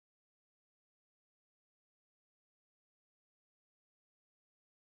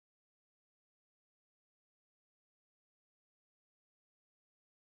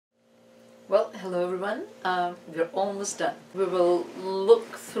Well, hello everyone. We're almost done. We will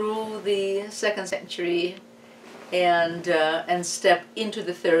look through the 2nd century and step into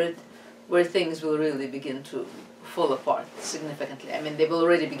the 3rd, where things will really begin to fall apart significantly. I mean, they will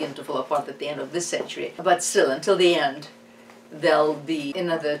already begin to fall apart at the end of this century, but still, until the end, there'll be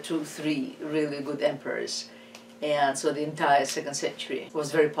another 2-3 really good emperors. And so the entire 2nd century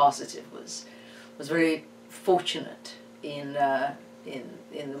was very positive, was very fortunate in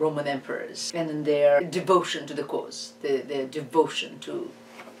Roman emperors and in their devotion to the cause, their devotion to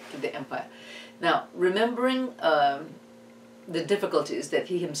the empire. Now, remembering the difficulties that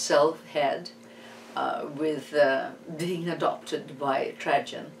he himself had with being adopted by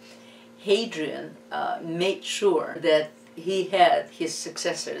Trajan, Hadrian made sure that he had his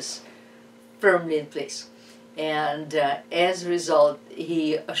successors firmly in place. And as a result,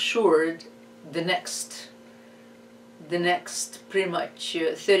 he assured the next pretty much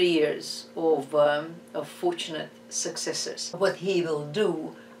 30 years of fortunate successors. What he will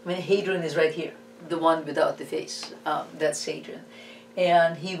do, I mean, Hadrian is right here, the one without the face, that's Hadrian.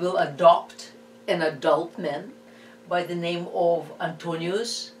 And he will adopt an adult man by the name of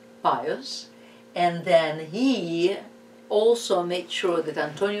Antonius Pius, and then he also made sure that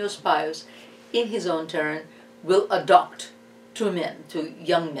Antonius Pius, in his own turn, will adopt two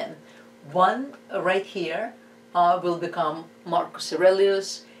young men. One right here will become Marcus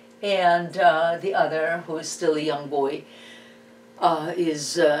Aurelius, and the other, who is still a young boy,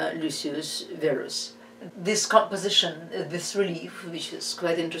 is Lucius Verus. This composition, this relief, which is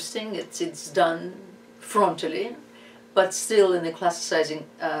quite interesting, it's done frontally, but still in a classicizing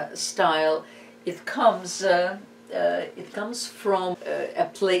style. It comes from a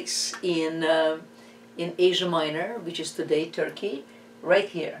place in Asia Minor, which is today Turkey, right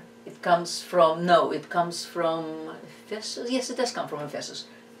here. It comes from Ephesus. Yes, it does come from Ephesus,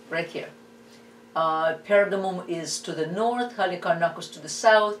 right here. Pergamum is to the north, Halicarnassus to the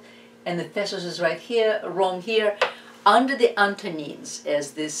south, and Ephesus is right here, Rome here, under the Antonines,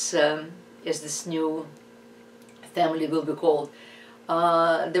 as this new family will be called.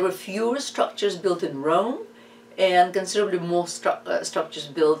 There were fewer structures built in Rome, and considerably more structures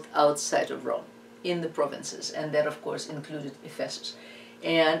built outside of Rome, in the provinces, and that of course included Ephesus.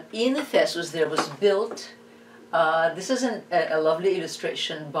 And in Ephesus there was built, this is a lovely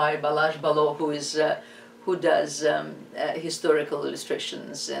illustration by Balázs Balogh, who does historical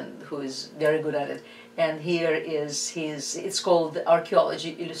illustrations and who is very good at it. And here is it's called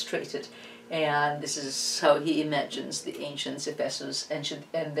Archaeology Illustrated, and this is how he imagines the ancient Ephesus.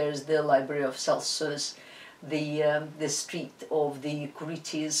 And there's the Library of Celsus, the street of the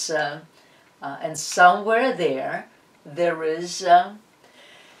Curetes, and somewhere there is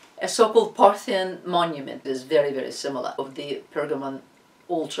a so-called Parthian monument is very, very similar of the Pergamon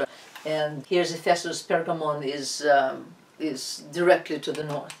altar. And here's Ephesus. Pergamon is directly to the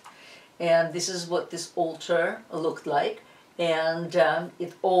north. And this is what this altar looked like. And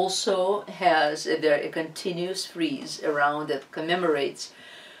it also has a continuous frieze around that commemorates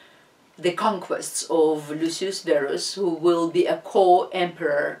the conquests of Lucius Verus, who will be a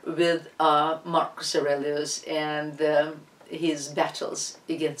co-emperor with Marcus Aurelius, and his battles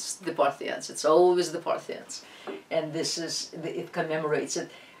against the Parthians. It's always the Parthians, and it commemorates it.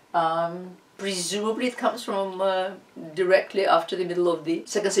 Presumably it comes from directly after the middle of the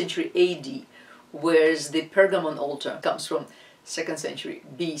 2nd century AD, whereas the Pergamon altar comes from 2nd century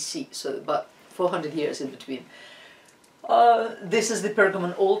BC, so about 400 years in between. This is the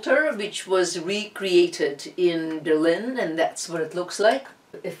Pergamon altar, which was recreated in Berlin, and that's what it looks like.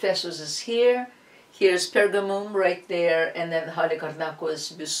 Ephesus is here. Here's Pergamum right there, and then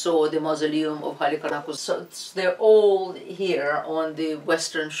Halicarnassus. We saw the mausoleum of Halicarnassus. So they're all here on the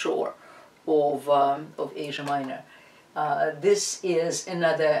western shore of Asia Minor. This is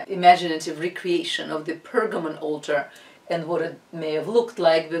another imaginative recreation of the Pergamon altar and what it may have looked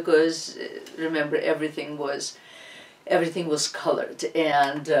like, because remember, everything was colored,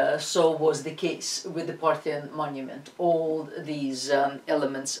 and so was the case with the Parthian monument. All these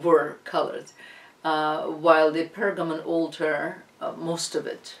elements were colored. While the Pergamon altar, most of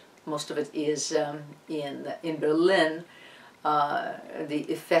it is in Berlin. The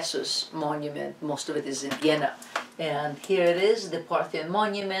Ephesus monument, most of it is in Vienna. And here it is, the Parthian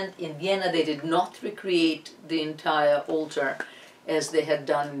monument. In Vienna they did not recreate the entire altar as they had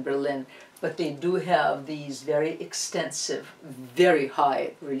done in Berlin, but they do have these very extensive, very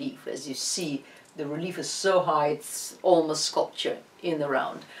high relief. As you see, the relief is so high, it's almost sculpture in the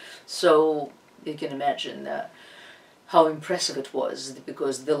round. So you can imagine how impressive it was,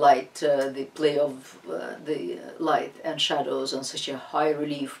 because the light, the play of the light and shadows on such a high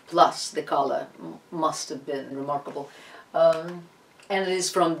relief, plus the color, must have been remarkable. And it is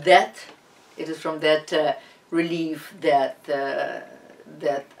from that, relief that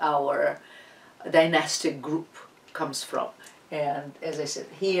that our dynastic group comes from. And as I said,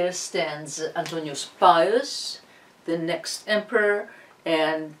 here stands Antonius Pius, the next emperor,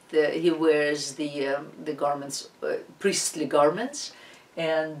 and he wears the garments, priestly garments,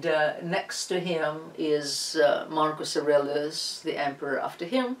 and next to him is Marcus Aurelius, the emperor after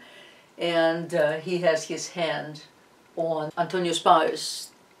him, and he has his hand on Antonius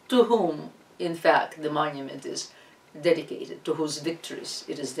Pius, to whom, in fact, the monument is dedicated, to whose victories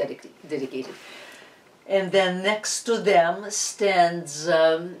it is dedicated. And then next to them stands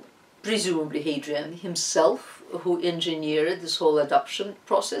presumably Hadrian himself, who engineered this whole adoption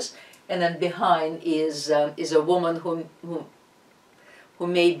process, and then behind is a woman who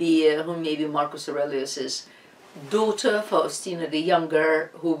may be Marcus Aurelius's daughter, Faustina the Younger,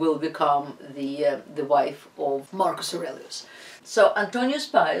 who will become the wife of Marcus Aurelius. So Antonius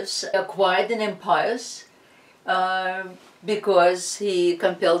Pius acquired the name Pius because he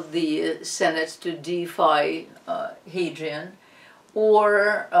compelled the Senate to deify Hadrian,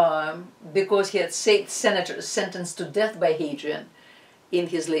 or because he had senators sentenced to death by Hadrian in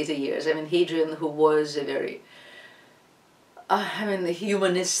his later years. I mean, Hadrian, who was a very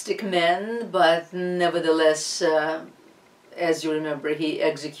humanistic man, but nevertheless, as you remember, he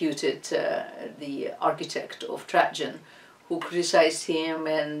executed the architect of Trajan, who criticized him,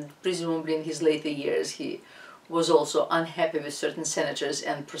 and presumably in his later years he was also unhappy with certain senators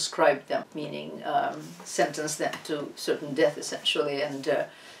and proscribed them, meaning sentenced them to certain death essentially, and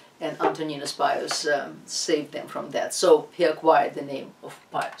Antoninus Pius saved them from that. So he acquired the name of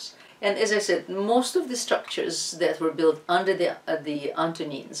Pius. And as I said, most of the structures that were built under the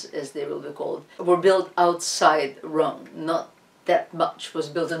Antonines, as they will be called, were built outside Rome. Not that much was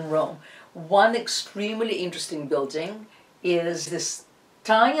built in Rome. One extremely interesting building is this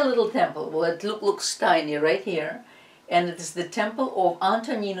tiny little temple. Well, it looks tiny right here, and it is the temple of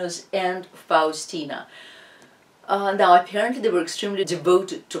Antoninus and Faustina. Now, apparently they were extremely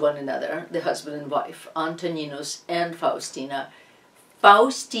devoted to one another, the husband and wife, Antoninus and Faustina.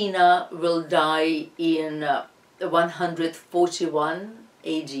 Faustina will die in 141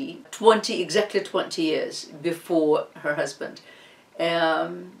 AD, exactly 20 years before her husband.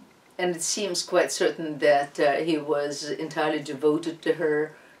 And it seems quite certain that he was entirely devoted to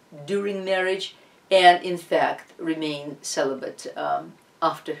her during marriage, and in fact remained celibate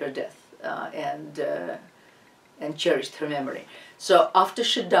after her death, and cherished her memory. So after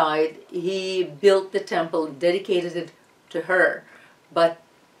she died, he built the temple, dedicated it to her, but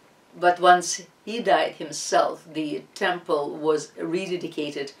once he died himself, the temple was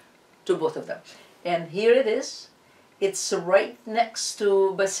rededicated to both of them. And here it is. It's right next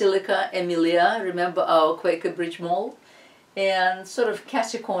to Basilica Emilia, remember our Quaker Bridge Mall, and sort of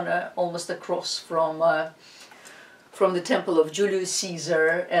catty corner almost across from the temple of Julius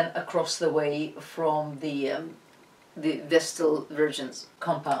Caesar, and across the way from the Vestal Virgins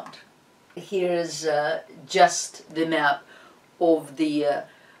compound. Here's just the map of the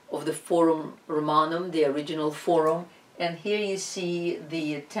Forum Romanum, the original Forum, and here you see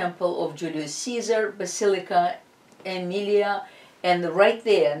the temple of Julius Caesar, Basilica Emilia, and right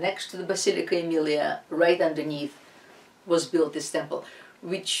there next to the Basilica Emilia, right underneath, was built this temple,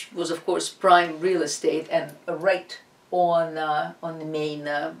 which was of course prime real estate, and right on the main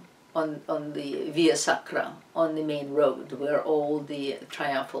on the Via Sacra, on the main road where all the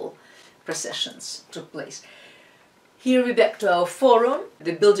triumphal processions took place. Here we're back to our Forum.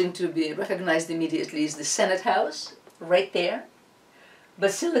 The building to be recognized immediately is the Senate House, right there.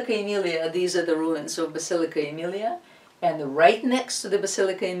 Basilica Emilia, these are the ruins of Basilica Emilia, and right next to the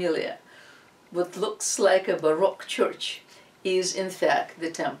Basilica Emilia, what looks like a Baroque church is in fact the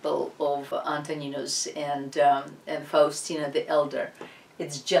temple of Antoninus and Faustina the Elder.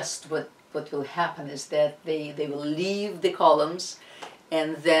 It's just what will happen is that they will leave the columns,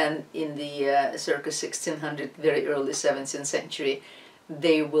 and then in the circa 1600, very early 17th century,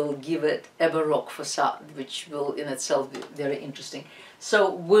 they will give it a Baroque facade, which will in itself be very interesting.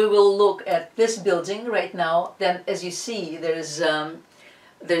 So we will look at this building right now. Then, as you see, there's a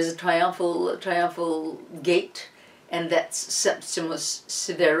triumphal gate, and that's Septimus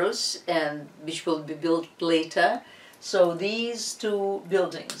Severus, and which will be built later. So these two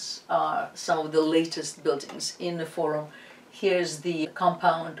buildings are some of the latest buildings in the Forum. Here's the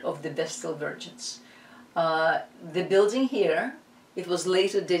compound of the Vestal Virgins. The building here, it was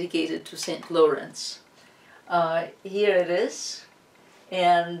later dedicated to St. Lawrence. Here it is.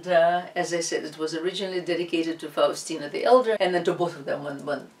 And as I said, it was originally dedicated to Faustina the Elder, and then to both of them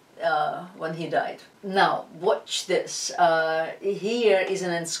when he died. Now, watch this. Here is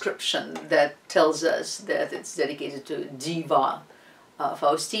an inscription that tells us that it's dedicated to Diva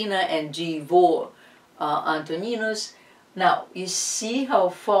Faustina and Divo Antoninus. Now, you see how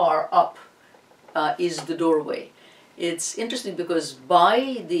far up is the doorway. It's interesting because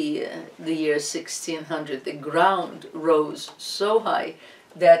by the year 1600, the ground rose so high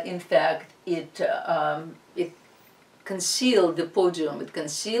that, in fact, it concealed the podium, it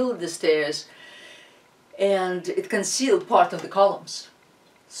concealed the stairs, and it concealed part of the columns.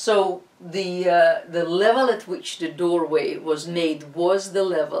 So the level at which the doorway was made was the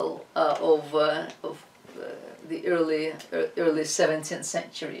level of the early 17th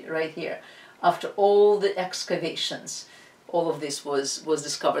century, right here. After all the excavations, all of this was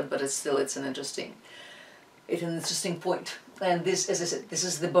discovered, but it's an interesting point. And this, as I said, this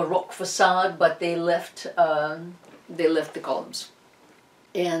is the Baroque facade, but they left the columns.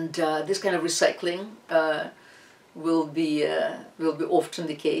 And this kind of recycling will be often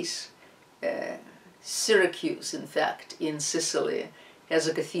the case. Syracuse, in fact, in Sicily, has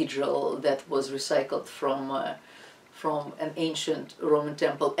a cathedral that was recycled from an ancient Roman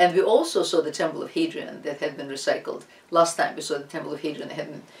temple. And we also saw the Temple of Hadrian that had been recycled. Last time we saw the Temple of Hadrian that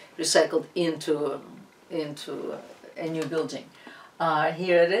had been recycled into a new building.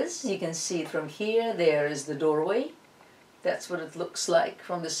 Here it is. You can see it from here. There is the doorway. That's what it looks like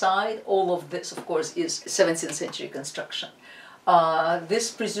from the side. All of this, of course, is 17th century construction. This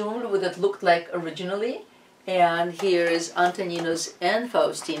presumably what it looked like originally. And here is Antoninus and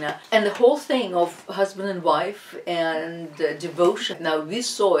Faustina, and the whole thing of husband and wife and devotion. Now, we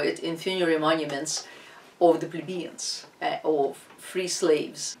saw it in funerary monuments of the plebeians, of free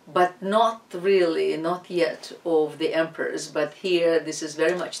slaves, but not really, not yet of the emperors. But here, this is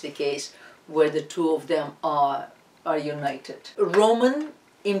very much the case where the two of them are united. Roman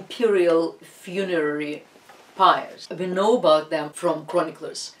imperial funerary pyres. We know about them from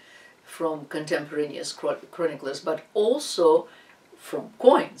chroniclers, from contemporaneous chroniclers, but also from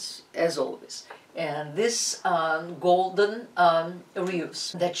coins, as always. And this golden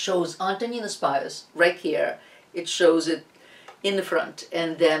reuse that shows Antoninus Pius right here, it shows it in the front,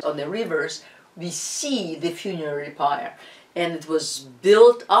 and then on the reverse we see the funerary pyre, and it was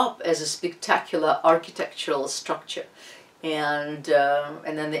built up as a spectacular architectural structure. And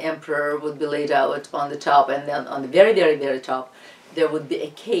then the emperor would be laid out on the top, and then on the very, very, very top there would be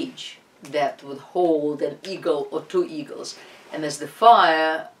a cage that would hold an eagle or two eagles. And as the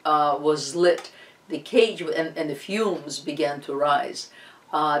fire was lit, the cage and the fumes began to rise.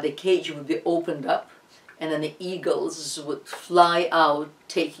 The cage would be opened up, and then the eagles would fly out,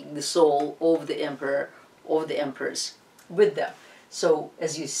 taking the soul of the emperor, of the empress, with them. So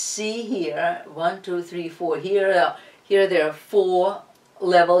as you see here, 1, 2, 3, 4. Here there are 4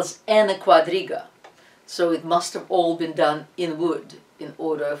 levels and a quadriga. So it must have all been done in wood in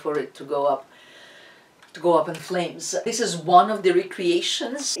order for it to go up in flames. This is one of the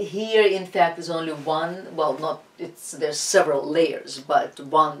recreations. Here, in fact, is only one, well, there's several layers, but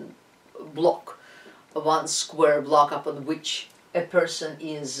one block, one square block upon which a person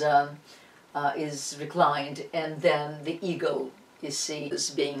is reclined, and then the eagle, you see,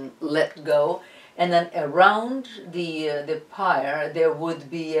 is being let go. And then around the pyre there would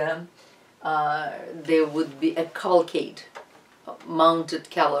be a cavalcade, mounted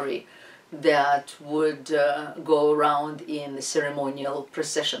cavalry that would go around in the ceremonial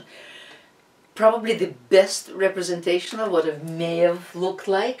procession. Probably the best representation of what it may have looked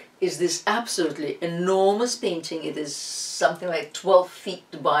like is this absolutely enormous painting. It is something like 12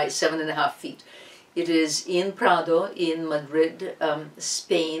 feet by 7.5 feet. It is in Prado in Madrid,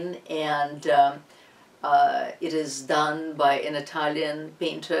 Spain, and it is done by an Italian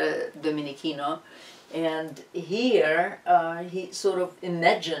painter, Domenichino. And here he sort of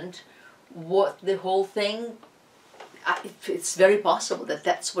imagined what the whole thing, it's very possible that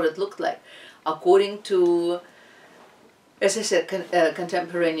that's what it looked like. According to, as I said,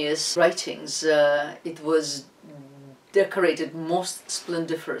 contemporaneous writings, it was decorated most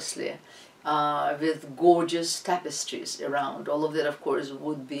splendiferously with gorgeous tapestries around. All of that, of course,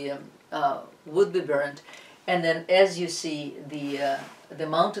 would be burnt. And then, as you see, the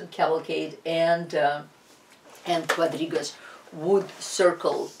mounted cavalcade and quadrigas would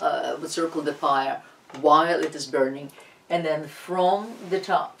circle the fire while it is burning, and then from the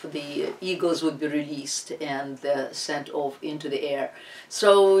top the eagles would be released and sent off into the air.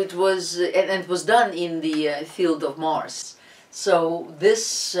 So it was, and it was done in the field of Mars. So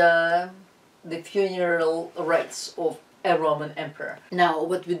this the funeral rites of a Roman emperor. Now,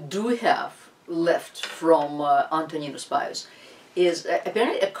 what we do have left from Antoninus Pius is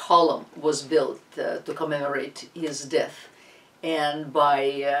apparently a column was built to commemorate his death, and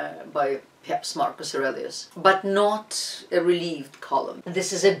by perhaps Marcus Aurelius, but not a relieved column.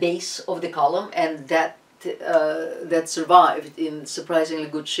 This is a base of the column, and that survived in surprisingly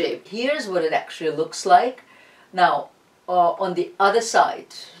good shape. Here's what it actually looks like. Now, on the other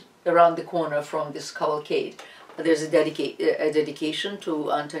side, around the corner from this cavalcade, there's a dedication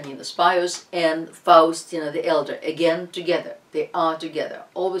to Antoninus Pius and Faustina the Elder. Again, together. They are together,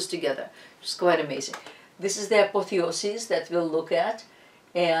 always together. It's quite amazing. This is the apotheosis that we'll look at.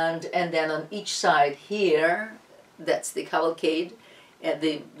 And then on each side here, that's the cavalcade, and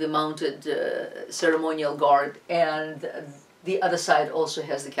the mounted ceremonial guard, and the other side also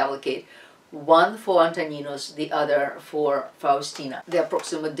has the cavalcade. One for Antoninus, the other for Faustina. The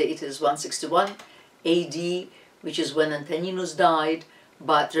approximate date is 161 AD, which is when Antoninus died,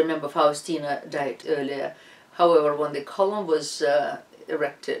 but remember Faustina died earlier. However, when the column was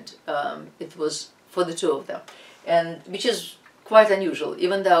erected, it was for the two of them, and which is quite unusual,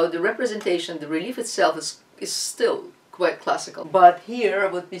 even though the representation, the relief itself is still quite classical. But here,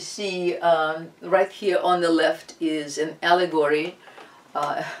 what we see right here on the left is an allegory,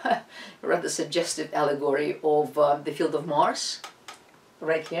 a rather suggestive allegory of the Field of Mars,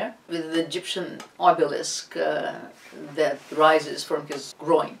 right here, with the Egyptian obelisk that rises from his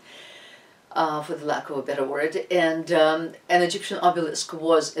groin, for the lack of a better word. And an Egyptian obelisk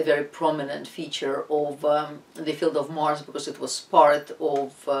was a very prominent feature of the Field of Mars, because it was part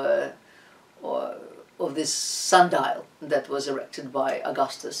of this sundial that was erected by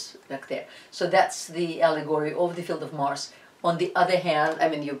Augustus back there. So that's the allegory of the Field of Mars. On the other hand, I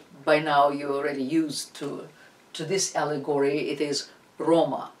mean, by now you're already used to this allegory. It is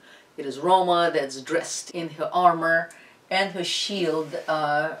Roma. It is Roma that's dressed in her armor, and her shield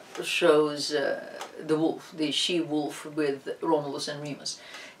shows the wolf, the she-wolf with Romulus and Remus.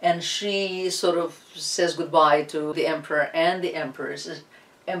 And she sort of says goodbye to the emperor and the empress.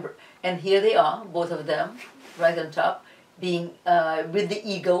 And here they are, both of them, right on top, being with the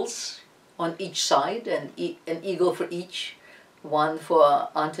eagles on each side, and an eagle for each, one for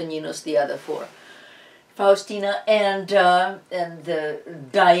Antoninus, the other for Faustina, and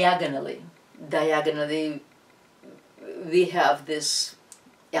diagonally we have this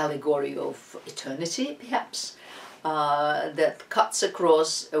allegory of eternity, perhaps, that cuts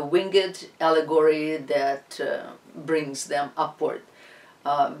across a winged allegory that brings them upward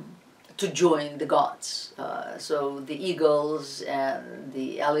to join the gods. So the eagles and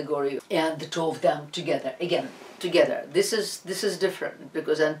the allegory and the two of them together, again, together. This is different,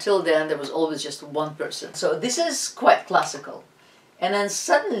 because until then there was always just one person. So this is quite classical. And then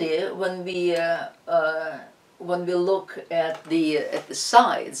suddenly when we look at the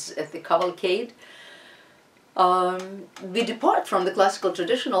sides, at the cavalcade, we depart from the classical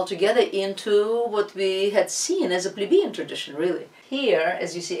tradition altogether into what we had seen as a plebeian tradition, really. Here,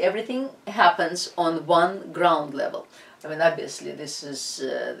 as you see, everything happens on one ground level. I mean, obviously, this is,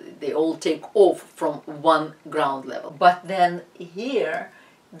 they all take off from one ground level. But then here,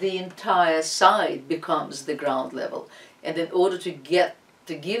 the entire side becomes the ground level. And in order to give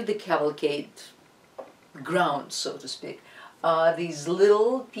the cavalcade ground, so to speak, these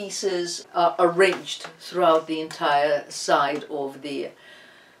little pieces are arranged throughout the entire side of the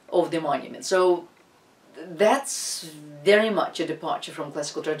monument. So that's very much a departure from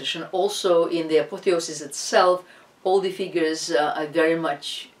classical tradition. Also, in the apotheosis itself, all the figures are very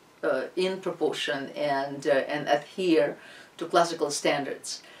much in proportion and adhere to classical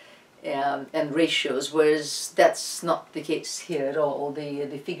standards and ratios, whereas that's not the case here at all.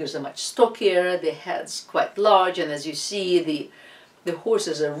 The figures are much stockier, the head's quite large, and as you see, the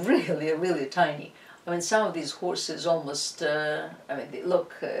horses are really, really tiny. I mean, some of these horses almost, I mean,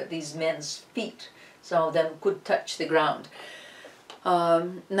 look, these men's feet, some of them could touch the ground.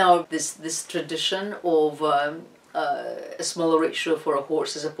 Now, this tradition of a smaller ratio for a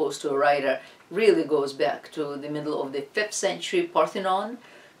horse as opposed to a rider really goes back to the middle of the 5th century Parthenon,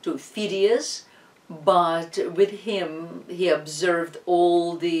 to Phidias, but with him he observed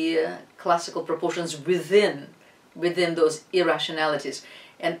all the classical proportions within those irrationalities,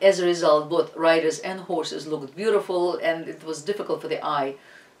 and as a result both riders and horses looked beautiful, and it was difficult for the eye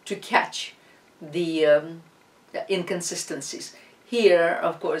to catch the inconsistencies. Here,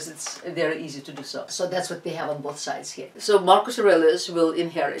 of course, it's very easy to do so. So that's what we have on both sides here. So Marcus Aurelius will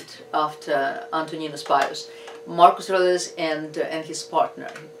inherit after Antoninus Pius. Marcus Aurelius and his partner,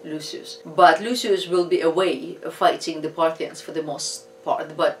 Lucius. But Lucius will be away fighting the Parthians for the most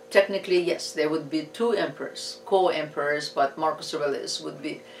part, but technically, yes, there would be two emperors, co-emperors, but Marcus Aurelius would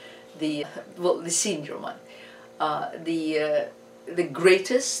be the senior one. The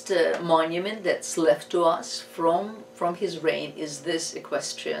greatest monument that's left to us from his reign is this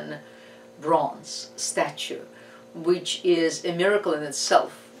equestrian bronze statue, which is a miracle in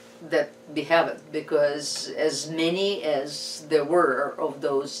itself that we have it, because as many as there were of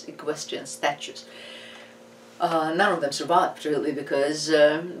those equestrian statues, none of them survived really, because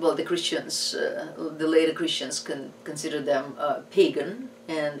well, the Christians, the later Christians consider them pagan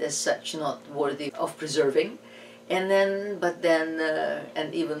and as such not worthy of preserving. And then,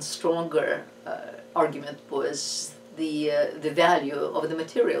 an even stronger argument was the value of the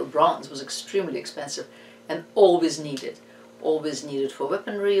material. Bronze was extremely expensive and always needed for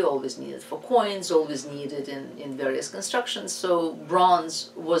weaponry, always needed for coins, always needed in various constructions. So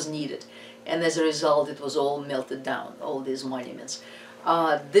bronze was needed, and as a result it was all melted down, all these monuments.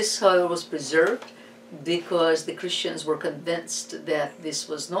 This, however, was preserved because the Christians were convinced that this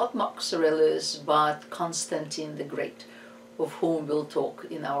was not Marcus Aurelius but Constantine the Great, of whom we'll talk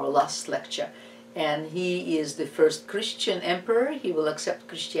in our last lecture. And he is the first Christian emperor. He will accept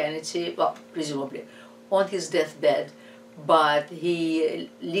Christianity, well, presumably, on his deathbed, but he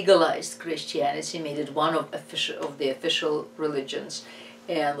legalized Christianity, made it one of the official religions,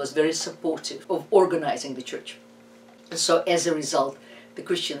 and was very supportive of organizing the church. So as a result, the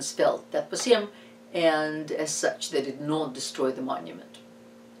Christians felt that was him, and as such they did not destroy the monument.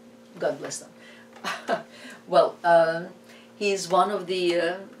 God bless them. Well, he's one of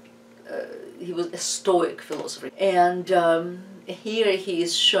the, he was a Stoic philosopher, and here he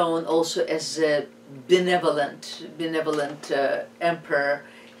is shown also as a benevolent emperor.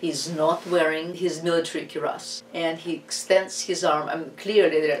 He's not wearing his military cuirass, and he extends his arm. I mean,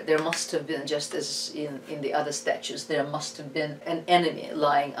 clearly there must have been, just as in the other statues, there must have been an enemy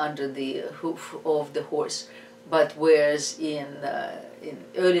lying under the hoof of the horse. But whereas in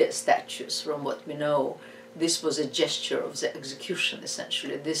earlier statues, from what we know, this was a gesture of the execution,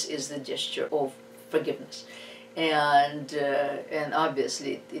 essentially. This is the gesture of forgiveness. And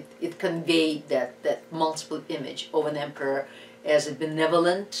obviously it conveyed that multiple image of an emperor as a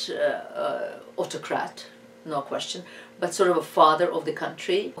benevolent autocrat, no question, but sort of a father of the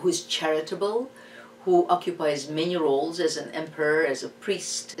country, who is charitable, who occupies many roles as an emperor, as a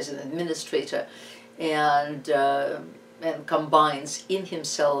priest, as an administrator, and combines in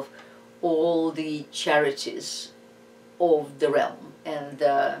himself all the charities of the realm. And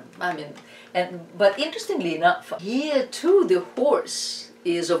but interestingly enough, here too the horse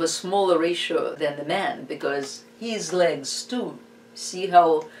is of a smaller ratio than the man, because his legs too, see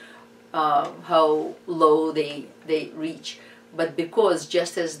how low they reach. But because,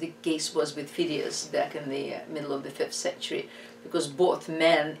 just as the case was with Phidias back in the middle of the 5th century, because both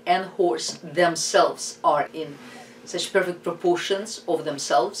man and horse themselves are in such perfect proportions of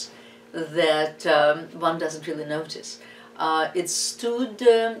themselves that one doesn't really notice. It stood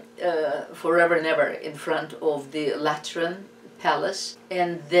forever and ever in front of the Lateran palace,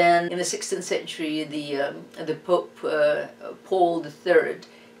 and then in the 16th century the Pope Paul III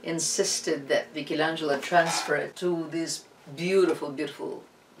insisted that Michelangelo transfer it to this beautiful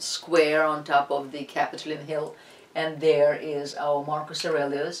square on top of the Capitoline Hill, and there is our Marcus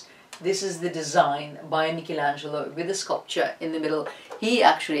Aurelius. This is the design by Michelangelo with the sculpture in the middle. He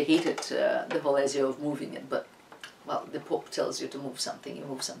actually hated the whole idea of moving it, but well, the Pope tells you to move something, you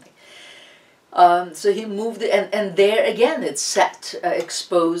move something. So he moved it, and there again it sat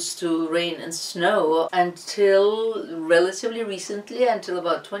exposed to rain and snow until relatively recently, until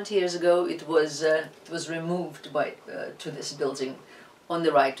about 20 years ago. It was removed to this building on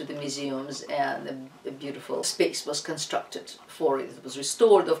the right, to the museums, and a beautiful space was constructed for it. It was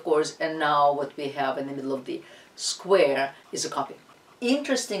restored, of course, and now what we have in the middle of the square is a copy.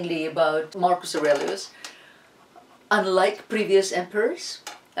 Interestingly about Marcus Aurelius, unlike previous emperors,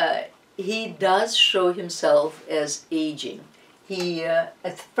 he does show himself as aging. He,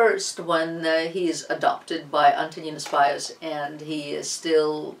 at first, when he is adopted by Antoninus Pius, and he is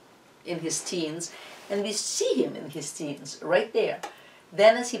still in his teens, and we see him in his teens, right there.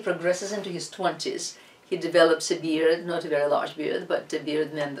 Then as he progresses into his 20s, he develops a beard, not a very large beard, but a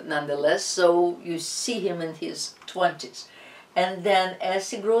beard nonetheless, so you see him in his 20s. And then as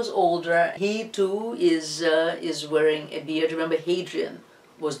he grows older, he too is wearing a beard. Remember, Hadrian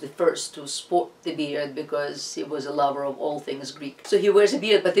was the first to sport the beard because he was a lover of all things Greek. So he wears a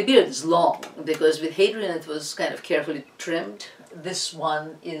beard, but the beard is long, because with Hadrian it was kind of carefully trimmed. This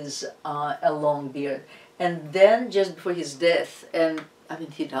one is a long beard. And then just before his death, and I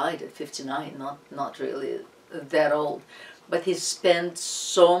mean he died at 59, not really that old, but he spent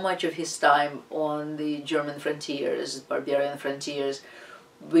so much of his time on the German frontiers, barbarian frontiers,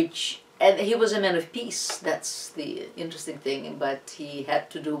 and he was a man of peace. That's the interesting thing, but he had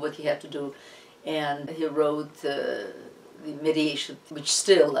to do what he had to do, and he wrote the Mediation, which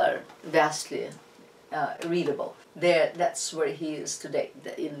still are vastly readable. That's where he is today,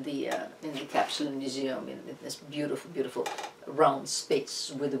 in the Capsule Museum, in this beautiful round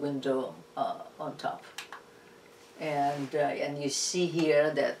space with a window on top. And you see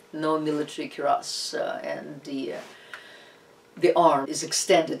here that no military cuirass, and the arm is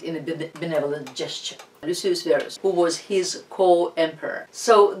extended in a benevolent gesture. Lucius Verus, who was his co-emperor.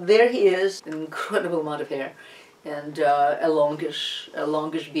 So there he is, an incredible amount of hair, and a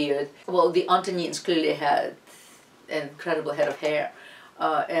longish beard. Well, the Antonines clearly had an incredible head of hair,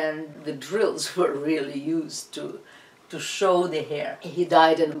 and the drills were really used to show the hair. He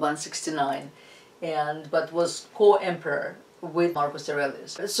died in 169, but was co-emperor with Marcus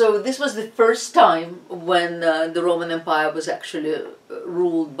Aurelius. So this was the first time when the Roman Empire was actually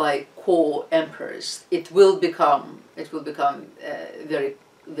ruled by co-emperors. It will become a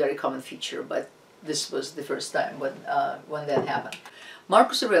very common feature, but this was the first time when that happened.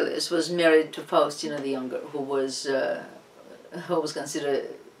 Marcus Aurelius was married to Faustina the Younger, who was considered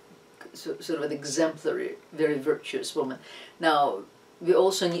sort of an exemplary, very virtuous woman. Now, we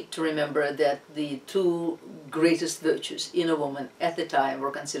also need to remember that the two greatest virtues in a woman at the time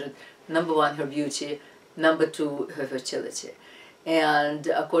were considered, number one, her beauty, number two, her fertility. And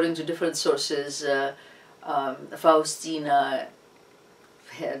according to different sources, Faustina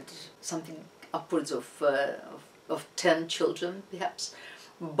had something upwards of 10 children, perhaps,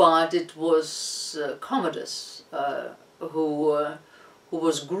 but it was Commodus who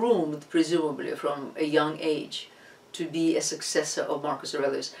was groomed, presumably from a young age, to be a successor of Marcus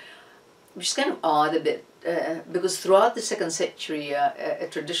Aurelius, which is kind of odd a bit, because throughout the 2nd century a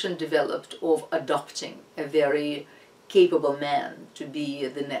tradition developed of adopting a very capable man to be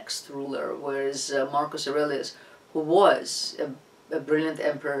the next ruler, whereas Marcus Aurelius, who was a brilliant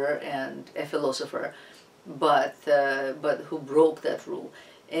emperor and a philosopher, but who broke that rule.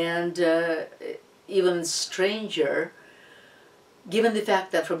 And even stranger, given the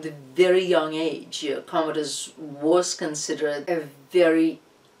fact that from the very young age, Commodus was considered a very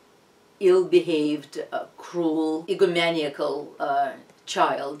ill-behaved, cruel, egomaniacal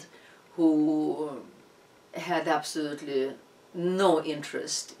child who had absolutely no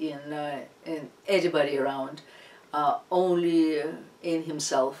interest in anybody around, only in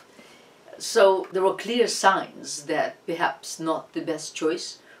himself. So there were clear signs that perhaps not the best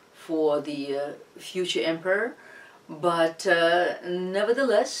choice for the future emperor, but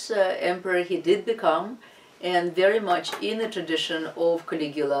nevertheless, emperor he did become, and very much in the tradition of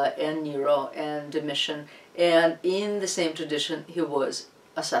Caligula and Nero and Domitian, and in the same tradition he was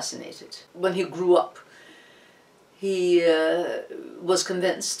assassinated. When he grew up, he was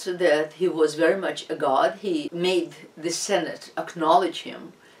convinced that he was very much a god. He made the Senate acknowledge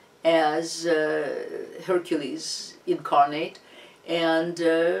him as Hercules incarnate, and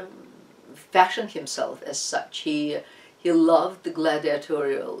fashioned himself as such. He loved the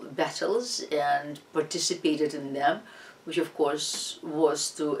gladiatorial battles and participated in them, which of course was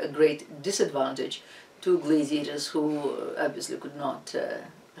to a great disadvantage to gladiators who obviously could not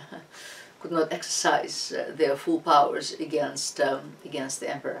exercise their full powers against the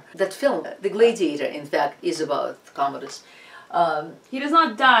emperor. That film, The Gladiator, in fact, is about Commodus. He does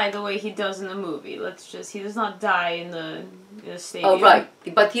not die the way he does in the movie. He does not die in the stadium. Oh, right.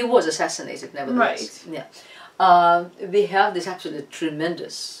 But he was assassinated, nevertheless. Right. Yeah. We have this absolutely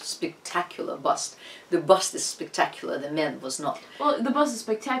tremendous, spectacular bust. The bust is spectacular, the man was not. Well, the bust is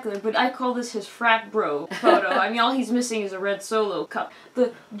spectacular, but I call this his frat bro photo. I mean, all he's missing is a red Solo cup.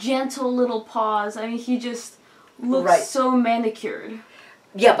 The gentle little paws, I mean, he just looks so manicured.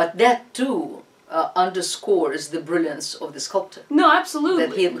 Yeah, but that too underscores the brilliance of the sculptor. No, absolutely.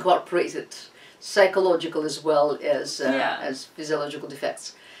 That he incorporated psychological as well as physiological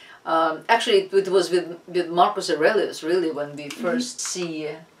defects. Actually, it was with Marcus Aurelius, really, when we first see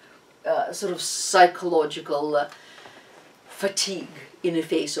sort of psychological fatigue in the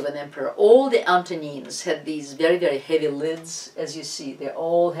face of an emperor. All the Antonines had these very, very heavy lids, as you see. They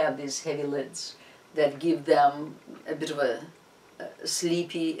all have these heavy lids that give them a bit of a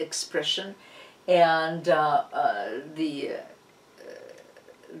sleepy expression. And the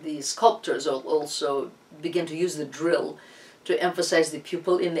sculptors also begin to use the drill to emphasize the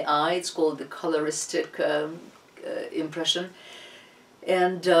pupil in the eye. It's called the coloristic impression.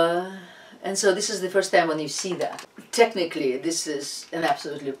 And And so this is the first time when you see that. Technically, this is an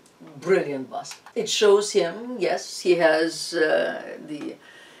absolutely brilliant bust. It shows him, yes, he has the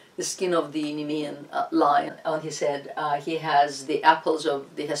skin of the Nemean lion on his head. He has the apples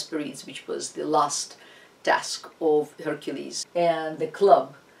of the Hesperides, which was the last task of Hercules, and the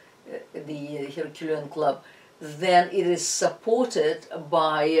club, the Herculean club. Then it is supported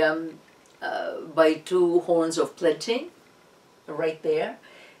by two horns of plenty, right there.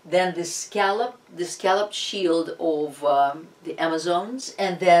 Then the scalloped shield of the Amazons,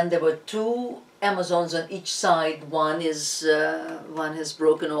 and then there were two Amazons on each side. One has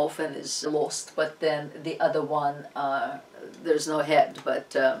broken off and is lost, but then the other one, there's no head,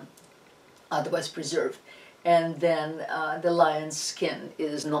 but otherwise preserved. And then the lion's skin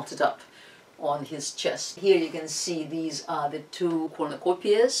is knotted up on his chest. Here you can see these are the two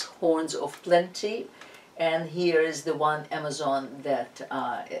cornucopias, horns of plenty. And here is the one Amazon that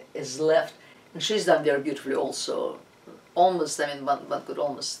is left. And she's done very beautifully also. Almost, I mean, one could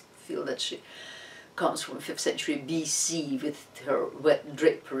almost feel that she comes from 5th century BC with her wet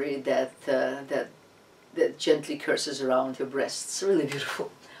drapery that gently curses around her breasts. Really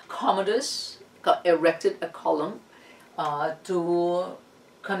beautiful. Commodus erected a column to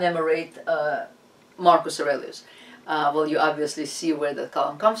commemorate Marcus Aurelius. Well, you obviously see where the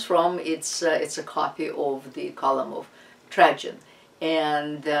column comes from. It's a copy of the column of Trajan,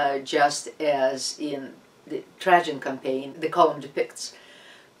 and just as in the Trajan campaign, the column depicts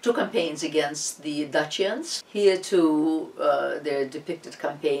two campaigns against the Dacians. Here too, they're depicted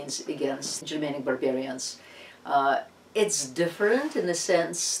campaigns against Germanic barbarians. It's different in the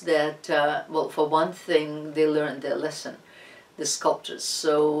sense that, well, for one thing, they learned their lesson, the sculptors.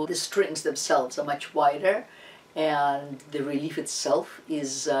 So the strings themselves are much wider, and the relief itself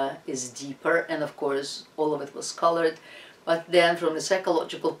is deeper, and of course all of it was colored. But then from the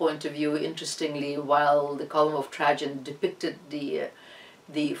psychological point of view, interestingly, while the column of Trajan depicted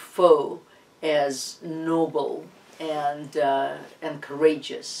the foe as noble and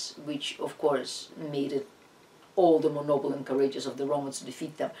courageous, which of course made it all the more noble and courageous of the Romans to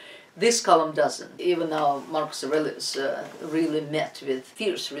defeat them, this column doesn't. Even now Marcus Aurelius really met with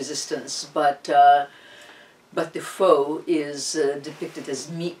fierce resistance, but the foe is depicted as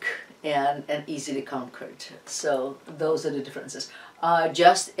meek and easily conquered. So those are the differences.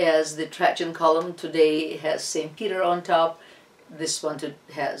 Just as the Trajan column today has St. Peter on top, this one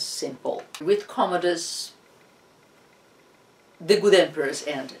has St. Paul. With Commodus, the good emperors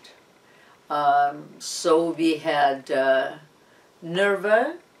ended. So we had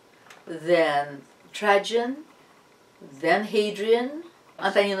Nerva, then Trajan, then Hadrian,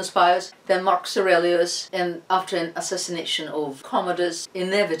 Antoninus Pius, then Marcus Aurelius, and after an assassination of Commodus,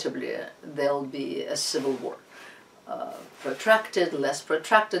 inevitably there'll be a civil war. Protracted, less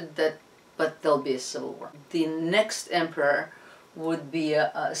protracted, but there'll be a civil war. The next emperor would be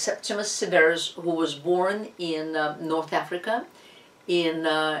Septimus Severus, who was born in North Africa, in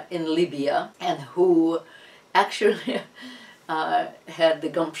Libya, and who actually had the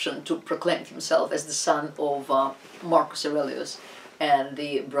gumption to proclaim himself as the son of Marcus Aurelius and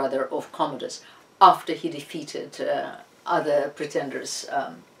the brother of Commodus, after he defeated other pretenders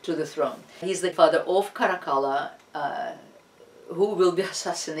to the throne. He's the father of Caracalla, who will be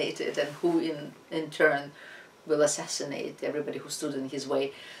assassinated, and who in turn will assassinate everybody who stood in his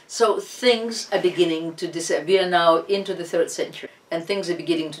way. So things are beginning to we are now into the 3rd century, and things are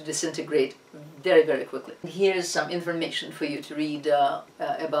beginning to disintegrate very, very quickly. Here's some information for you to read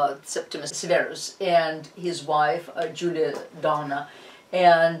about Septimus Severus and his wife Julia Donna.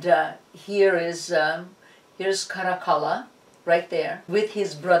 And here's Caracalla right there with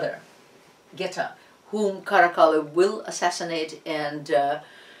his brother Geta, whom Caracalla will assassinate, and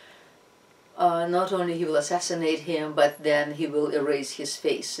not only he will assassinate him, but then he will erase his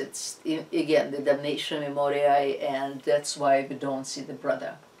face. It's again the damnatio memoriae, and that's why we don't see the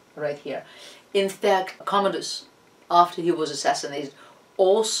brother right here. In fact, Commodus, after he was assassinated,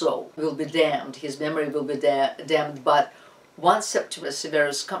 also will be damned. His memory will be damned, but once Septimus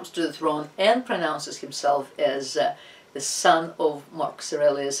Severus comes to the throne and pronounces himself as the son of Marcus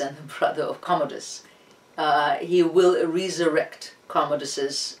Aurelius and the brother of Commodus, he will resurrect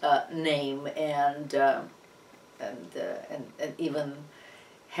Commodus's name and even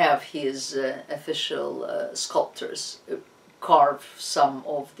have his official sculptors carve some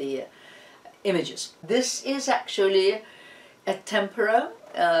of the images. This is actually a tempera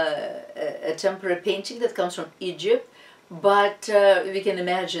painting that comes from Egypt, but we can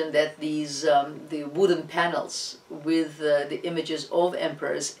imagine that these the wooden panels with the images of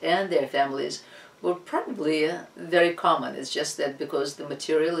emperors and their families were probably very common. It's just that because the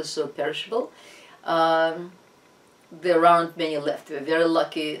material is so perishable, there aren't many left. We're very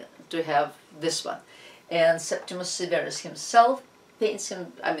lucky to have this one. And Septimus Severus himself paints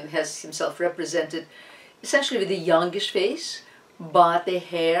him, has himself represented essentially with a youngish face, but the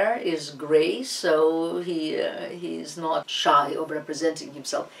hair is gray, so he's not shy of representing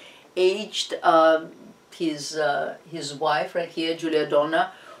himself. Aged, his wife right here, Julia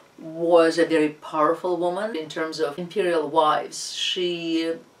Donna, was a very powerful woman in terms of imperial wives.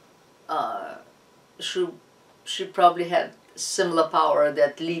 She probably had similar power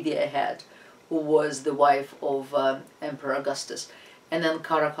that Livia had, who was the wife of Emperor Augustus. And then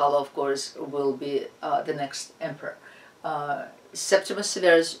Caracalla, of course, will be the next emperor. Septimus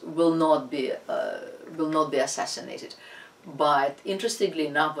Severus will not be assassinated. But interestingly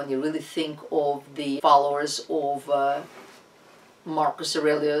enough, when you really think of the followers of Marcus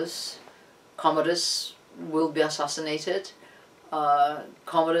Aurelius, Commodus will be assassinated.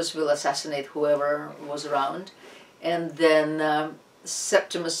 Commodus will assassinate whoever was around. And then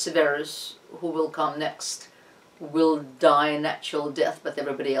Septimus Severus, who will come next, will die a natural death, but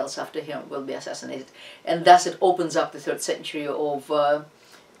everybody else after him will be assassinated. And thus it opens up the 3rd century of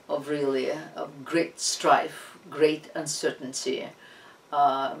really great strife, great uncertainty,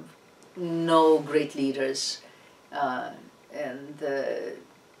 no great leaders, and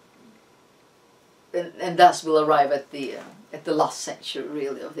thus we'll arrive at the last century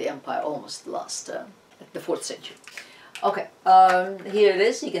really of the empire, almost the last, at the 4th century. Okay, here it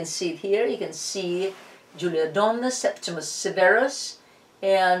is. You can see it here. You can see Julia Donna, Septimus Severus,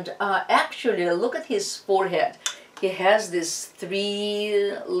 and actually look at his forehead. He has these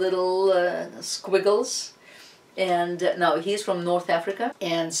 3 little squiggles, and now he's from North Africa,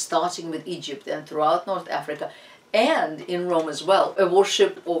 and starting with Egypt and throughout North Africa and in Rome as well, a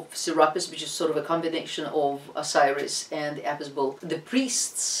worship of Serapis, which is sort of a combination of Osiris and the Apis bull. The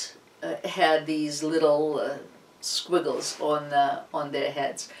priests had these little squiggles on their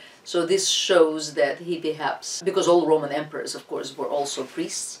heads. So this shows that he perhaps, because all Roman emperors of course were also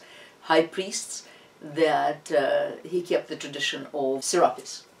priests, high priests, that he kept the tradition of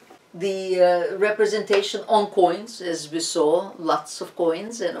Serapis. The representation on coins, as we saw, lots of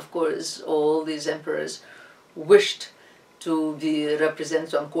coins, and of course all these emperors wished to be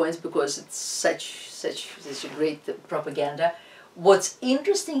represented on coins because it's such a great propaganda. What's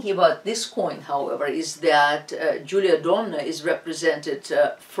interesting about this coin, however, is that Julia Donna is represented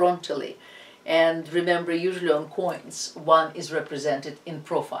frontally. And remember, usually on coins, one is represented in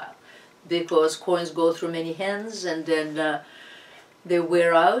profile, because coins go through many hands and then they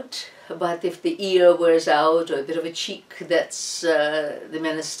wear out. But if the ear wears out or a bit of a cheek, that's the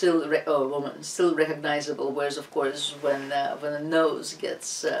man is still or woman still recognizable. Whereas, of course, when a nose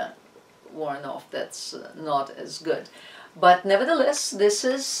gets worn off, that's not as good. But nevertheless, this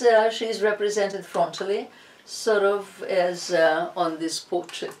is she's represented frontally, sort of as on this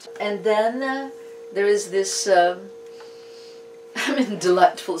portrait. And then there is this,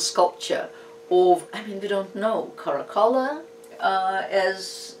 delightful sculpture of, we don't know, Caracalla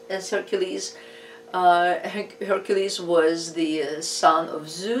as Hercules. Hercules was the son of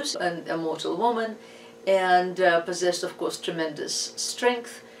Zeus, an immortal woman, and possessed, of course, tremendous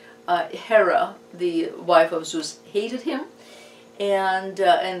strength. Hera, the wife of Zeus, hated him, and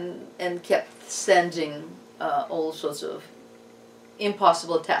kept sending all sorts of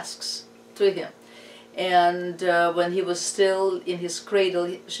impossible tasks to him. And when he was still in his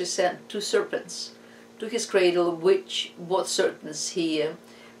cradle, she sent 2 serpents to his cradle, which both serpents he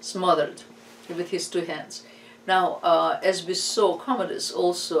smothered with his 2 hands. Now, as we saw, Commodus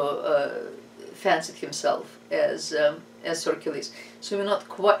also fancied himself as Hercules. So we're not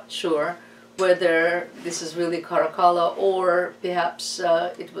quite sure whether this is really Caracalla or perhaps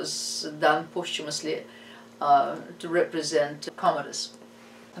it was done posthumously to represent Commodus.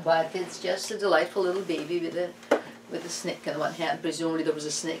 But it's just a delightful little baby with a snake in one hand. Presumably there was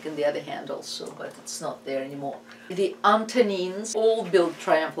a snake in the other hand also, but it's not there anymore. The Antonines all built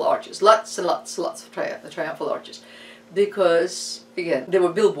triumphal arches, lots and lots of triumphal arches, because, again, they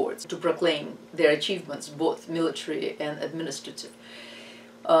were billboards to proclaim their achievements, both military and administrative.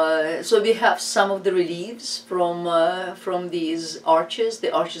 So we have some of the reliefs from these arches.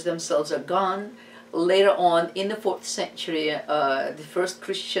 The arches themselves are gone. Later on, in the 4th century, the first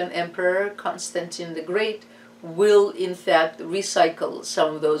Christian emperor, Constantine the Great, will in fact recycle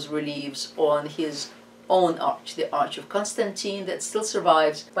some of those reliefs on his own arch, the Arch of Constantine, that still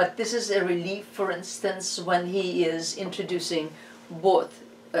survives. But this is a relief, for instance, when he is introducing both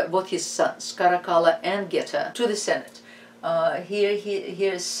his sons, Caracalla and Geta, to the Senate.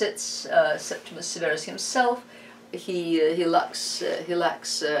 Here sits Septimus Severus himself. He lacks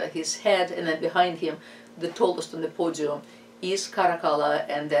his head, and then behind him, the tallest on the podium, is Caracalla,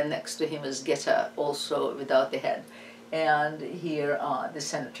 and then next to him is Geta, also without the head. And here are the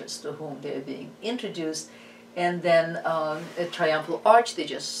senators to whom they are being introduced. And then a triumphal arch, they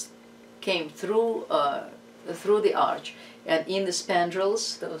just came through the arch. And in the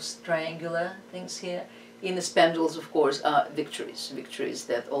spandrels, those triangular things here, in the spandrels, of course, are victories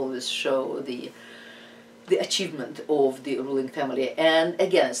that always show the achievement of the ruling family. And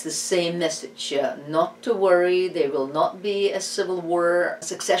again, it's the same message, not to worry, there will not be a civil war,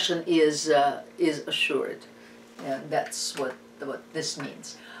 succession is assured. And that's what this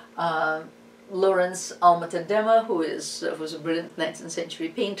means. Lawrence Almatadema, who's a brilliant 19th century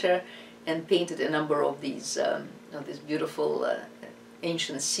painter, and painted a number of these beautiful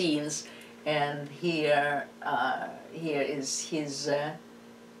ancient scenes. And here is his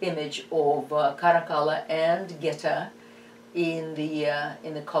image of Caracalla and Geta in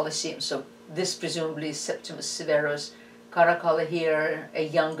the Colosseum. So this presumably is Septimus Severus, Caracalla here, a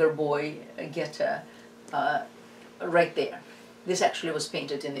younger boy, Geta right there. This actually was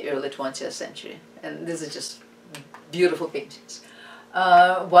painted in the early 20th century, and these are just beautiful paintings.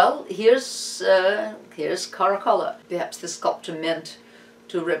 Well, here's Caracalla. Perhaps the sculptor meant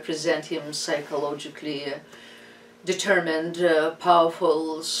to represent him psychologically determined,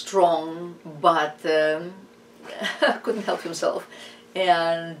 powerful, strong, but couldn't help himself,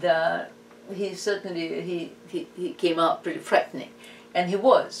 and he certainly he came out pretty frightening, and he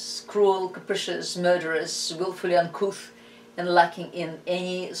was cruel, capricious, murderous, willfully uncouth, and lacking in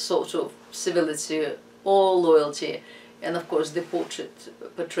any sort of civility or loyalty. And of course, the portrait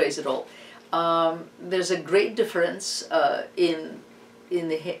portrays it all. There's a great difference in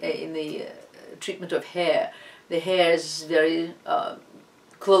the treatment of hair. The hair is very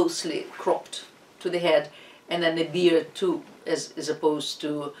closely cropped to the head, and then the beard too, as opposed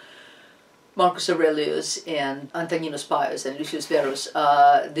to Marcus Aurelius and Antoninus Pius and Lucius Verus.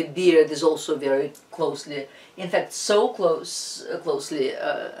 The beard is also very closely, in fact, so closely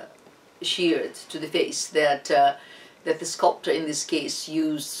sheared to the face that that the sculptor in this case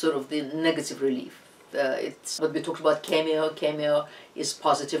used sort of the negative relief. It's what we talked about, cameo. Cameo is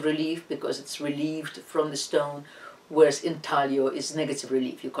positive relief because it's relieved from the stone, whereas intaglio is negative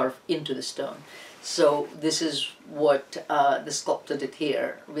relief. You carve into the stone. So this is what the sculptor did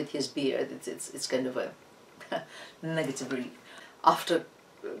here with his beard. It's kind of a negative relief. After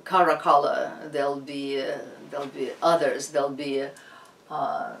Caracalla, there'll be others. There'll be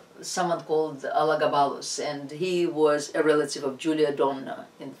someone called Elagabalus, and he was a relative of Julia Domna,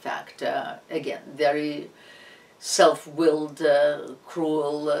 in fact. Again, very self-willed,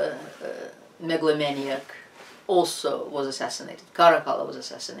 cruel, megalomaniac, also was assassinated. Caracalla was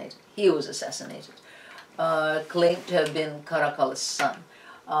assassinated. He was assassinated. Claimed to have been Caracalla's son.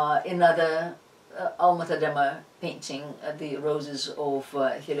 Another Almatadema painting, the Roses of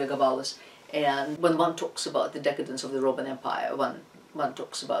Heliogabalus. And when one talks about the decadence of the Roman Empire, one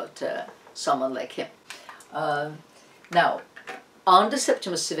talks about someone like him. Now, under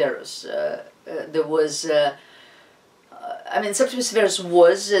Septimus Severus, there was, Septimus Severus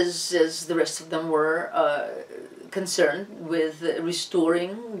was, as the rest of them were, concerned with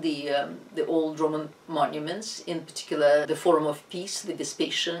restoring the old Roman monuments, in particular the Forum of Peace, the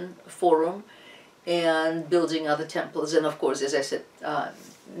Vespasian Forum, and building other temples, and of course, as I said,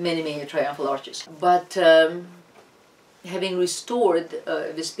 many triumphal arches. But having restored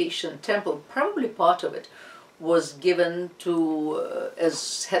Vespasian temple, probably part of it was given to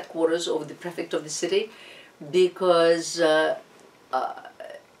as headquarters of the prefect of the city, because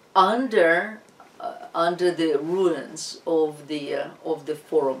under the ruins of the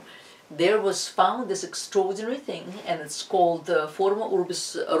Forum, there was found this extraordinary thing, and it's called Forum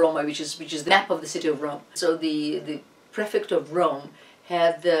Urbis Roma, which is the map of the city of Rome. So the prefect of Rome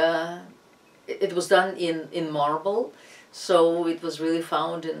had it was done in marble, so it was really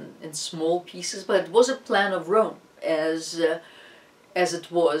found in small pieces, but it was a plan of Rome as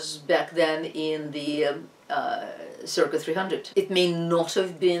it was back then in the circa 300. It may not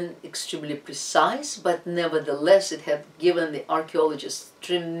have been extremely precise, but nevertheless it had given the archaeologists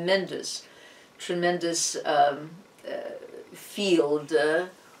tremendous field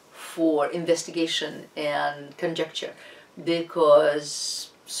for investigation and conjecture, because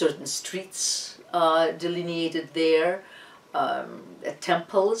certain streets delineated there,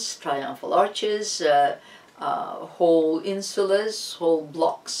 temples, triumphal arches, whole insulas, whole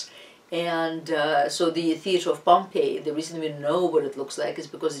blocks. And so the theatre of Pompeii, the reason we know what it looks like is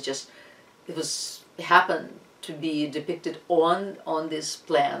because it happened to be depicted on this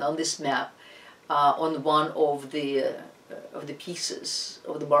plan, on this map, on one of the pieces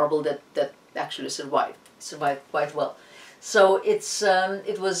of the marble that actually survived quite well. So it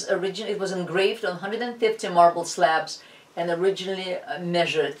was engraved on 150 marble slabs and originally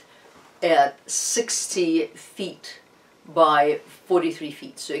measured at 60 feet by 43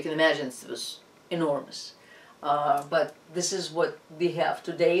 feet. So you can imagine it was enormous. But this is what we have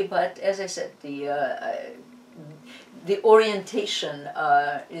today. But as I said, the orientation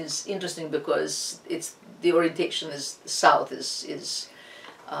is interesting because the orientation is south is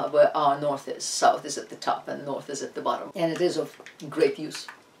where our north is. South is at the top and north is at the bottom. And it is of great use.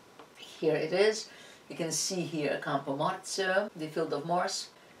 Here it is. You can see here Campo Marzio, the Field of Mars.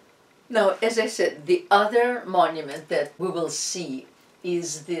 Now, as I said, the other monument that we will see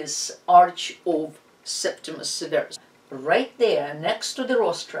is this Arch of Septimus Severus. Right there, next to the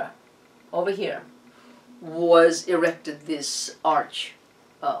rostra, over here, was erected this Arch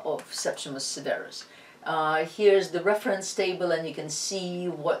of Septimus Severus. Here's the reference table and you can see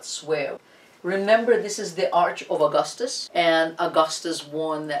what's where. Remember, this is the Arch of Augustus, and Augustus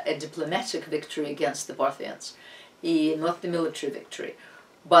won a diplomatic victory against the Parthians, not the military victory.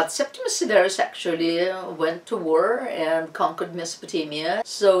 But Septimus Severus actually went to war and conquered Mesopotamia,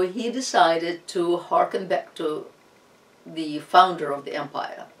 so he decided to harken back to the founder of the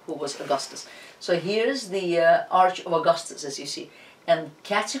empire, who was Augustus. So here's the Arch of Augustus, as you see, and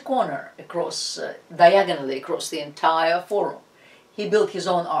catch a corner across, diagonally across the entire forum. He built his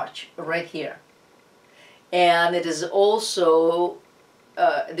own arch right here. And it is also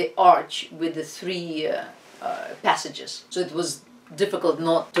the arch with the three passages. So it was difficult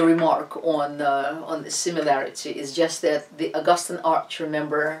not to remark on the similarity. It's just that the Augustan arch,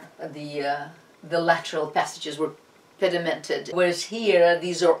 remember, the lateral passages were pedimented, whereas here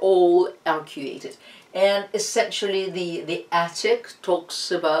these are all arcuated. And essentially the attic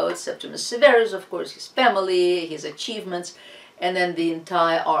talks about Septimus Severus, of course, his family, his achievements, and then the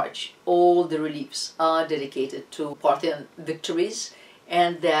entire arch, all the reliefs are dedicated to Parthian victories.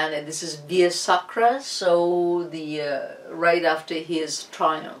 And then this is Via Sacra, so right after his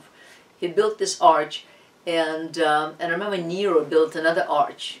triumph, he built this arch, and remember Nero built another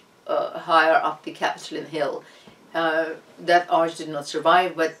arch higher up the Capitoline Hill. That arch did not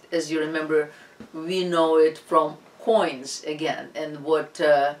survive, but as you remember, we know it from coins again. And what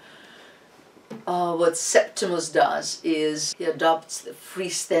Septimus does is he adopts the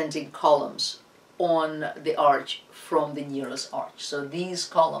freestanding columns on the arch from the Nero's arch. So these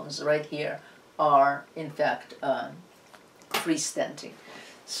columns right here are in fact freestanding.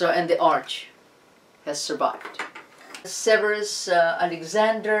 So, and the arch has survived. Severus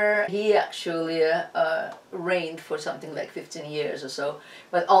Alexander, he actually reigned for something like 15 years or so,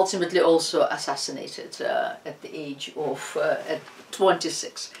 but ultimately also assassinated at the age of at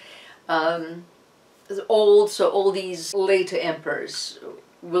 26. So all these later emperors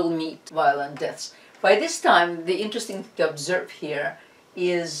will meet violent deaths. By this time, the interesting thing to observe here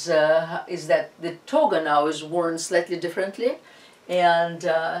is that the toga now is worn slightly differently, and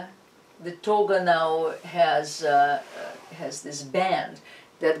the toga now has this band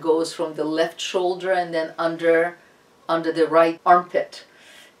that goes from the left shoulder and then under the right armpit,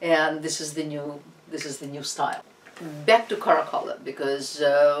 and this is the new style. Back to Caracalla, because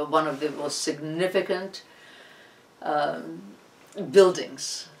one of the most significant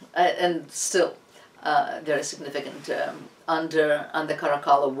buildings, and still very significant under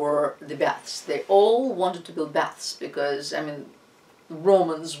Caracalla, were the baths. They all wanted to build baths because, I mean,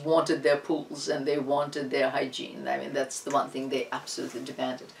 Romans wanted their pools and they wanted their hygiene. I mean, that's the one thing they absolutely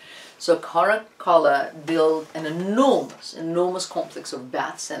demanded. So Caracalla built an enormous complex of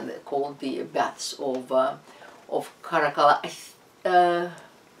baths, and they're called the baths of Caracalla. I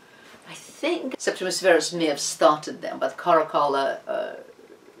think Septimus Severus may have started them, but Caracalla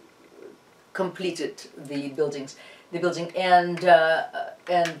completed the building, and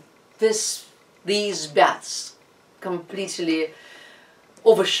these baths completely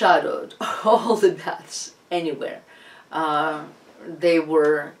overshadowed all the baths anywhere. They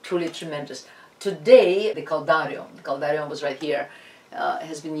were truly tremendous. Today, the caldarium was right here,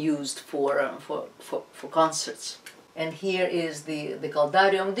 has been used for concerts. And here is the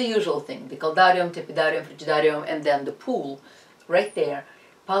caldarium, the usual thing, the caldarium, tepidarium, frigidarium, and then the pool right there,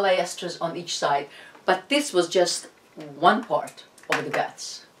 palaestras on each side. But this was just one part of the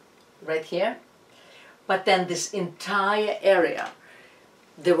baths, right here. But then this entire area,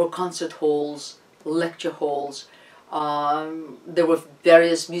 there were concert halls, lecture halls, there were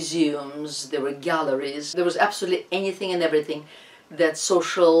various museums, there were galleries, there was absolutely anything and everything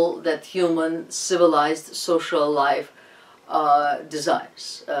that human civilized social life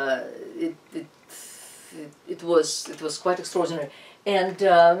desires. It was quite extraordinary, and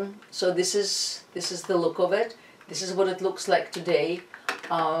so this is the look of it. This is what it looks like today.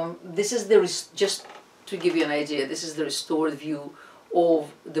 This is just to give you an idea. This is the restored view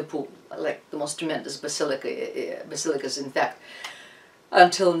of the pool, like the most tremendous basilicas. In fact,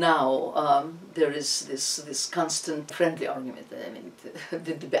 until now, there is this constant friendly argument. I mean,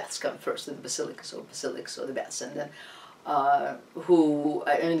 did the baths come first, did the basilicas or the baths, and then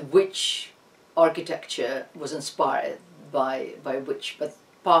which architecture was inspired by which? But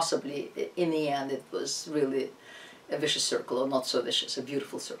possibly, in the end, it was really a vicious circle, or not so vicious, a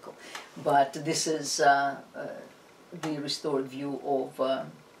beautiful circle. But this is the restored view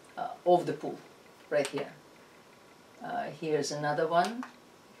of the pool, right here. Here's another one,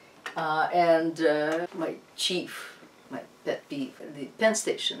 and my pet peeve, the Penn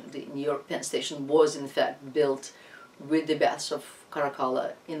Station, the New York Penn Station, was in fact built with the baths of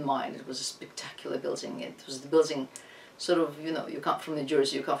Caracalla in mind. It was a spectacular building. It was the building, sort of, you know, you come from New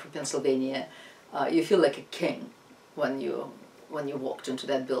Jersey, you come from Pennsylvania, you feel like a king when you walked into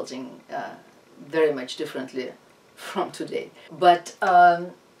that building, very much differently from today. But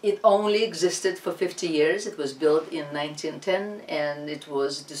it only existed for 50 years. It was built in 1910, and it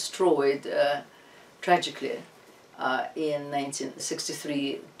was destroyed tragically in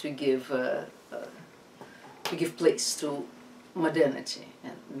 1963 to give place to modernity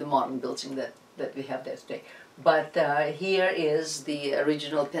and the modern building that we have there today. But here is the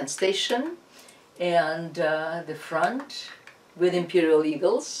original Penn Station, and the front with imperial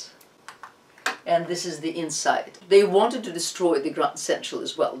eagles. And this is the inside. They wanted to destroy the Grand Central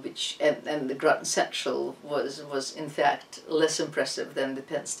as well, and the Grand Central was in fact less impressive than the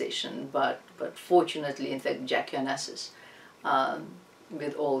Penn Station, but fortunately, in fact, Jackie Onassis,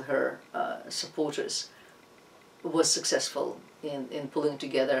 with all her supporters, was successful in pulling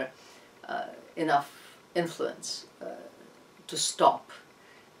together enough influence to stop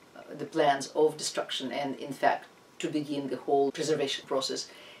the plans of destruction, and in fact to begin the whole preservation process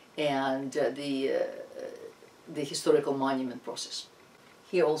and the historical monument process.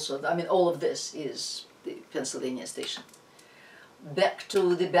 Here also, I mean, all of this is the Pennsylvania Station. Back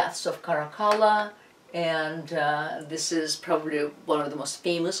to the baths of Caracalla, and this is probably one of the most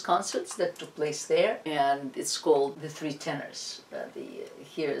famous concerts that took place there, and it's called The Three Tenors.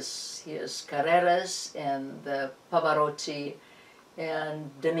 Here's Carreras and Pavarotti and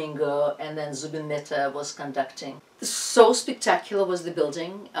Domingo, and then Zubin Mehta was conducting. So spectacular was the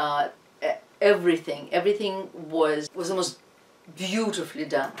building. Everything was the most beautifully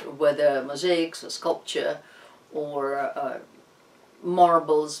done, whether mosaics or sculpture or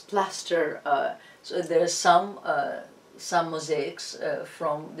marbles, plaster. So there's some mosaics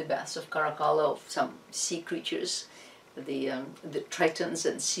from the baths of Caracalla of some sea creatures, the tritons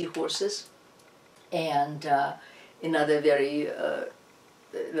and seahorses, and another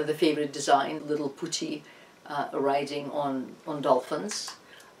favorite design, little putti riding on dolphins.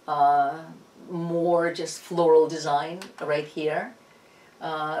 More just floral design right here.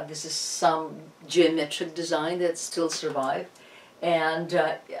 This is some geometric design that still survived. And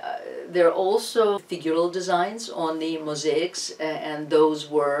there are also figural designs on the mosaics, and those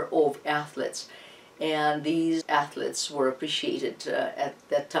were of athletes. And these athletes were appreciated at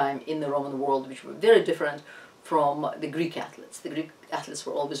that time in the Roman world, which were very different from the Greek athletes. The Greek athletes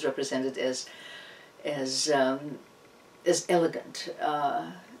were always represented as elegant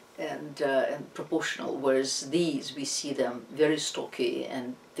and proportional, whereas these, we see them very stocky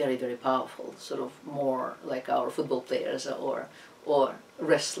and very, very powerful, sort of more like our football players or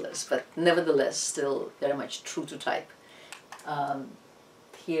wrestlers, but nevertheless still very much true to type.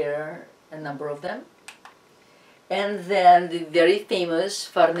 Here a number of them. And then the very famous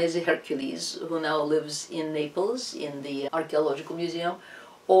Farnese Hercules, who now lives in Naples in the Archaeological Museum,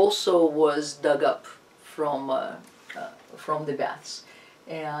 also was dug up from the baths.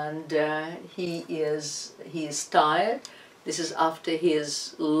 And he is tired. This is after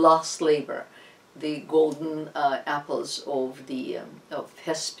his last labor, the golden apples of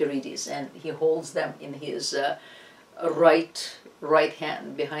Hesperides, and he holds them in his right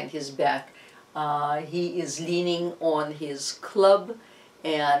hand behind his back. He is leaning on his club,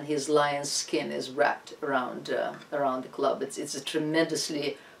 and his lion's skin is wrapped around the club. It's a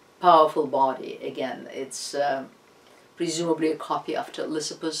tremendously powerful body. Again, it's presumably a copy after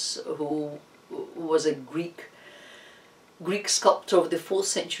Lysippus, who was a Greek sculptor of the 4th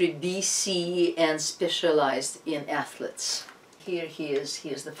century BC and specialized in athletes.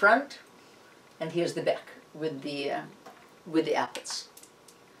 Here's the front, and here's the back with the with the apples.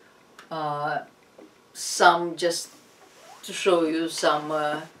 Some, just to show you some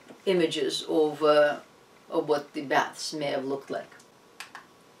images of what the baths may have looked like.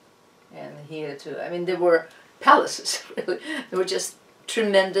 And here too, I mean, there were palaces, really. They were just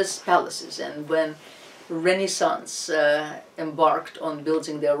tremendous palaces. And when Renaissance embarked on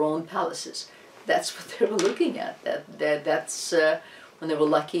building their own palaces, that's what they were looking at. That's when they were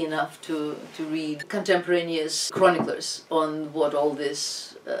lucky enough to read contemporaneous chroniclers on what all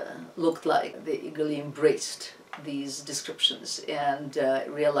this looked like. They eagerly embraced these descriptions and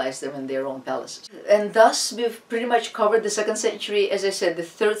realized them in their own palaces. And thus we've pretty much covered the 2nd century. As I said, the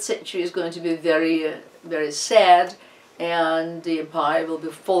 3rd century is going to be very, very sad, and the empire will be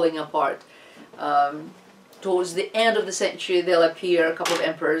falling apart. Towards the end of the century, there'll appear a couple of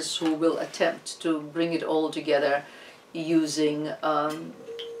emperors who will attempt to bring it all together using,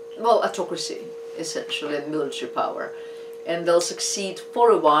 well, autocracy, essentially, and military power. And they'll succeed for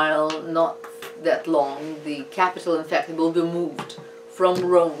a while, not that long. The capital, in fact, will be moved from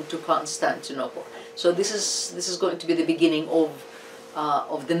Rome to Constantinople. So this is going to be the beginning of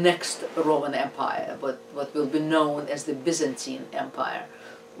the next Roman Empire, what will be known as the Byzantine Empire,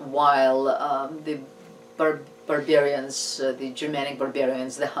 while the barbarians, the Germanic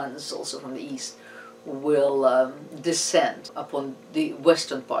barbarians, the Huns, also from the east, will descend upon the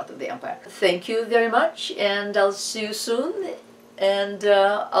western part of the empire. Thank you very much, and I'll see you soon, and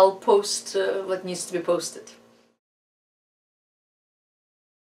I'll post what needs to be posted.